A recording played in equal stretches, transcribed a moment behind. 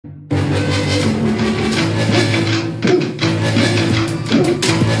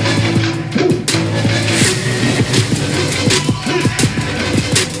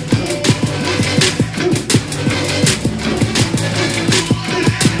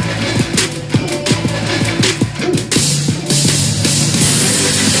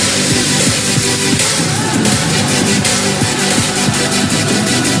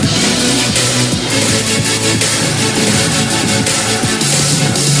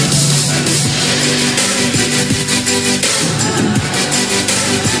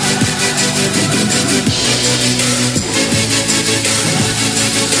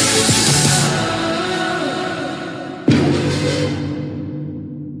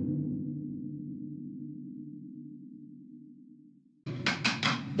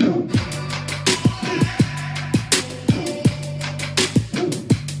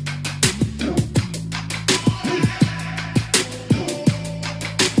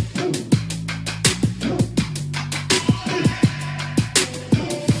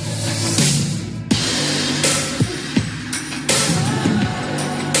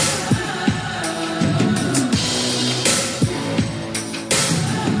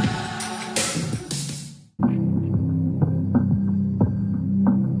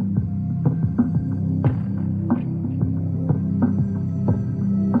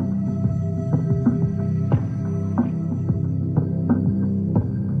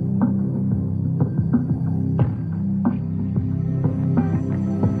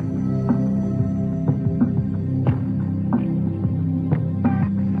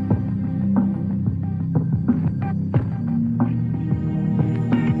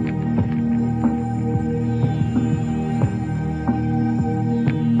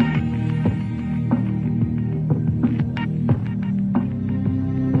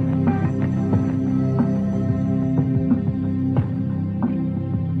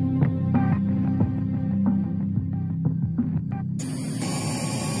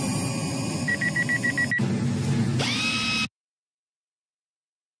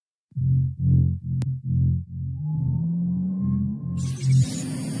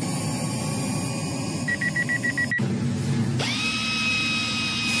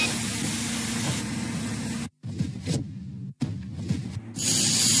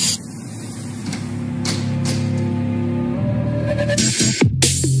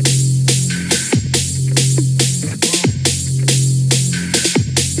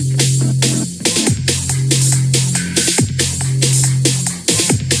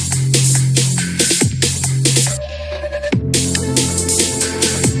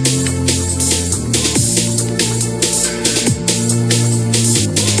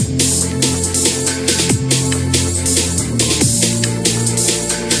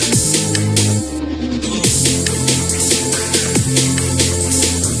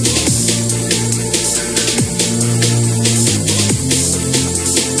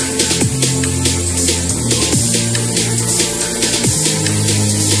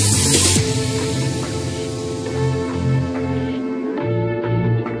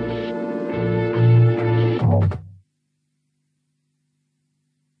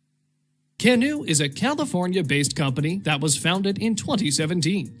Canoo is a California-based company that was founded in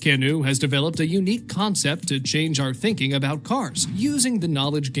 2017. Canoo has developed a unique concept to change our thinking about cars, using the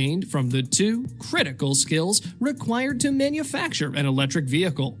knowledge gained from the two critical skills required to manufacture an electric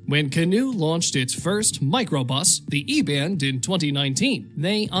vehicle. When Canoo launched its first microbus, the E-Band, in 2019,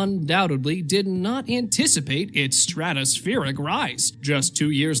 they undoubtedly did not anticipate its stratospheric rise. Just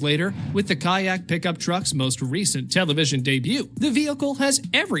 2 years later, with the kayak pickup truck's most recent television debut, the vehicle has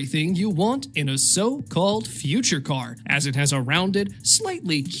everything you want in a so-called future car, as it has a rounded,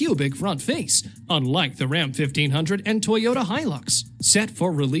 slightly cubic front face, unlike the Ram 1500 and Toyota Hilux. Set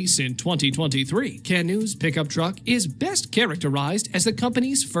for release in 2023, Canoo's pickup truck is best characterized as the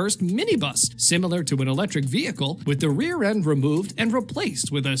company's first minibus, similar to an electric vehicle, with the rear end removed and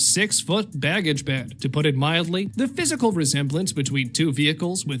replaced with a 6-foot baggage bed. To put it mildly, the physical resemblance between two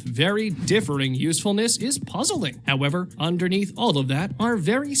vehicles with very differing usefulness is puzzling. However, underneath all of that are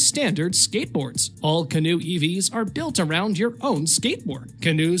very standard skateboards. All Canoo EVs are built around your own skateboard.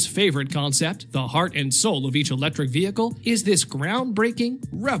 Canoo's favorite concept, the heart and soul of each electric vehicle, is this groundbreaking,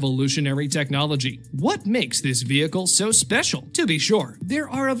 revolutionary technology. What makes this vehicle so special? To be sure, there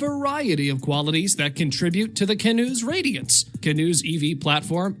are a variety of qualities that contribute to the Canoo's radiance. Canoo's EV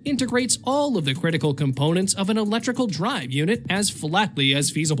platform integrates all of the critical components of an electrical drive unit as flatly as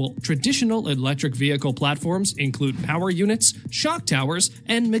feasible. Traditional electric vehicle platforms include power units, shock towers,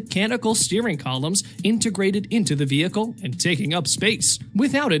 and mechanical steering columns integrated into the vehicle and taking up space.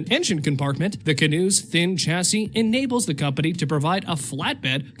 Without an engine compartment, the Canoo's thin chassis enables the company to provide provide a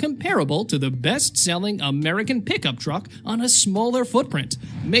flatbed comparable to the best-selling American pickup truck on a smaller footprint,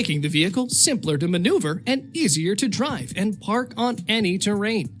 making the vehicle simpler to maneuver and easier to drive and park on any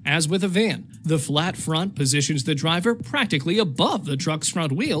terrain. As with a van, the flat front positions the driver practically above the truck's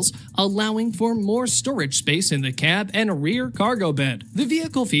front wheels, allowing for more storage space in the cab and rear cargo bed. The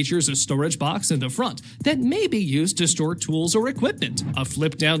vehicle features a storage box in the front that may be used to store tools or equipment, a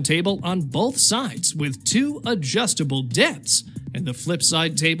flip-down table on both sides with 2 adjustable depths, and the flip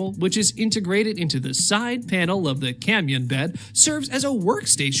side table, which is integrated into the side panel of the camion bed, serves as a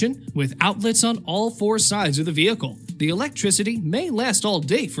workstation with outlets on all 4 sides of the vehicle. The electricity may last all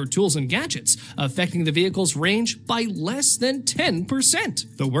day for tools and gadgets, affecting the vehicle's range by less than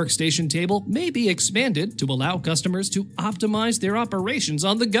 10%. The workstation table may be expanded to allow customers to optimize their operations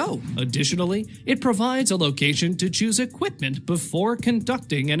on the go. Additionally, it provides a location to choose equipment before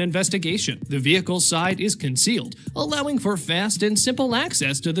conducting an investigation. The vehicle's side is concealed, allowing for fast and simple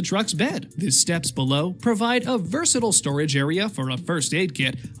access to the truck's bed. The steps below provide a versatile storage area for a first aid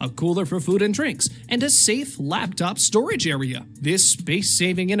kit, a cooler for food and drinks, and a safe laptop storage area. This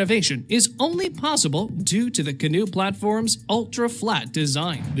space-saving innovation is only possible due to the Canoo platform's ultra-flat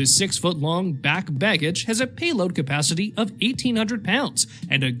design. The 6-foot-long back baggage has a payload capacity of 1,800 pounds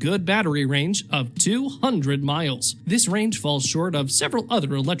and a good battery range of 200 miles. This range falls short of several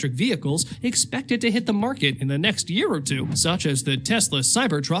other electric vehicles expected to hit the market in the next year or two, such as the Tesla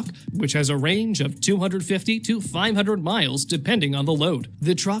Cybertruck, which has a range of 250 to 500 miles depending on the load.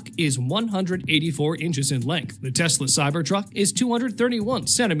 The truck is 184 inches in length. The Tesla Cybertruck is 231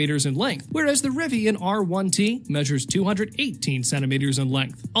 centimeters in length, whereas the Rivian R1T measures 218 centimeters in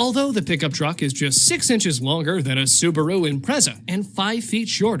length. Although the pickup truck is just 6 inches longer than a Subaru Impreza and 5 feet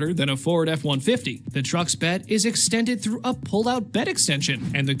shorter than a Ford F-150, the truck's bed is extended through a pull-out bed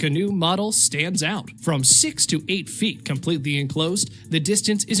extension, and the Canoo model stands out. From 6 to 8 feet completely enclosed, the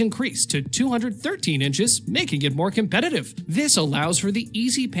distance is increased to 213 inches, making it more competitive. This allows for the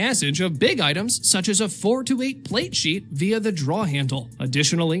easy passage of big items such as a 4 to 8 plate sheet via the draw handle.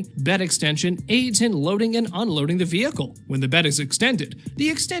 Additionally, bed extension aids in loading and unloading the vehicle. When the bed is extended, the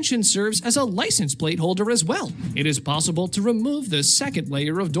extension serves as a license plate holder as well. It is possible to remove the second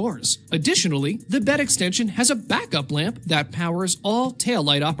layer of doors. Additionally, the bed extension has a backup lamp that powers all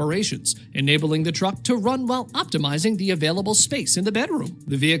taillight operations, enabling the truck to run while optimizing the available space in the bedroom.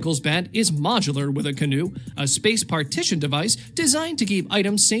 The vehicle's bed is modular with a Canoo, a space partition device designed to keep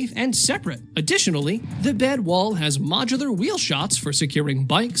items safe and separate. Additionally, the bed wall has modular wheel shots for securing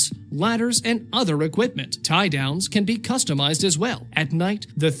bikes, ladders, and other equipment. Tie-downs can be customized as well. At night,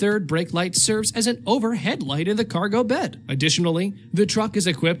 the third brake light serves as an overhead light in the cargo bed. Additionally, the truck is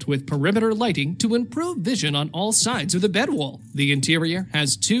equipped with perimeter lighting to improve vision on all sides of the bed wall. The interior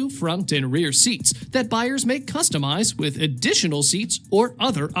has 2 front and rear seats that buyers may customize with additional seats or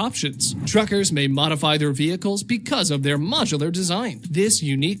other options. Truckers may modify their vehicles because of their modular design. This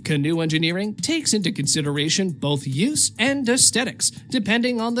unique Canoo engineering takes into consideration both use and aesthetics,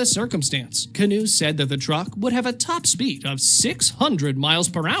 depending on the circumstance. Canoo said that the truck would have a top speed of 600 miles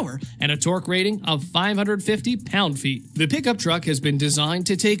per hour and a torque rating of 550 pound-feet. The pickup truck has been designed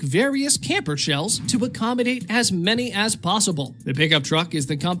to take various camper shells to accommodate as many as possible. The pickup truck is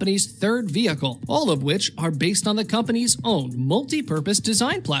the company's 3rd vehicle, all of which are based on the company's own multi-purpose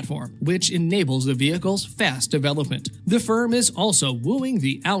design platform, which enables the vehicle's fast development. The firm is also wooing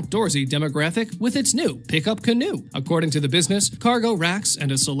the outdoorsy demographic with its new pickup Canoo. According to the business, cargo racks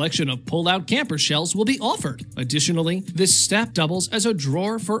and a selection of pull-out camper shells will be offered. Additionally, this step doubles as a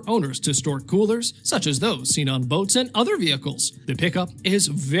drawer for owners to store coolers, such as those seen on boats and other vehicles. The pickup is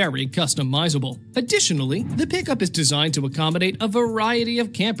very customizable. Additionally, the pickup is designed to accommodate a variety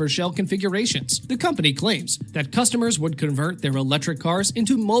of camper shell configurations. The company claims that customers would convert their electric cars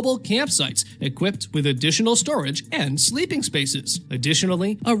into mobile campsites equipped with additional storage and sleeping spaces.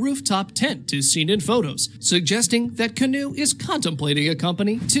 Additionally, a rooftop tent is seen in photos, suggesting that Canoo is contemplating a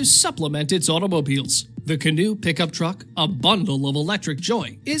company to supplement its automobiles. The Canoo pickup truck, a bundle of electric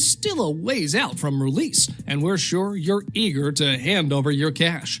joy, is still a ways out from release, and we're sure you're eager to hand over your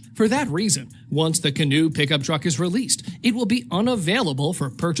cash. For that reason, once the Canoo pickup truck is released, it will be unavailable for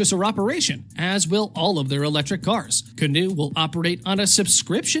purchase or operation, as will all of their electric cars. Canoo will operate on a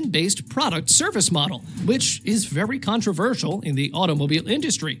subscription-based product service model, which is very controversial in the automobile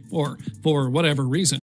industry, or for whatever reason.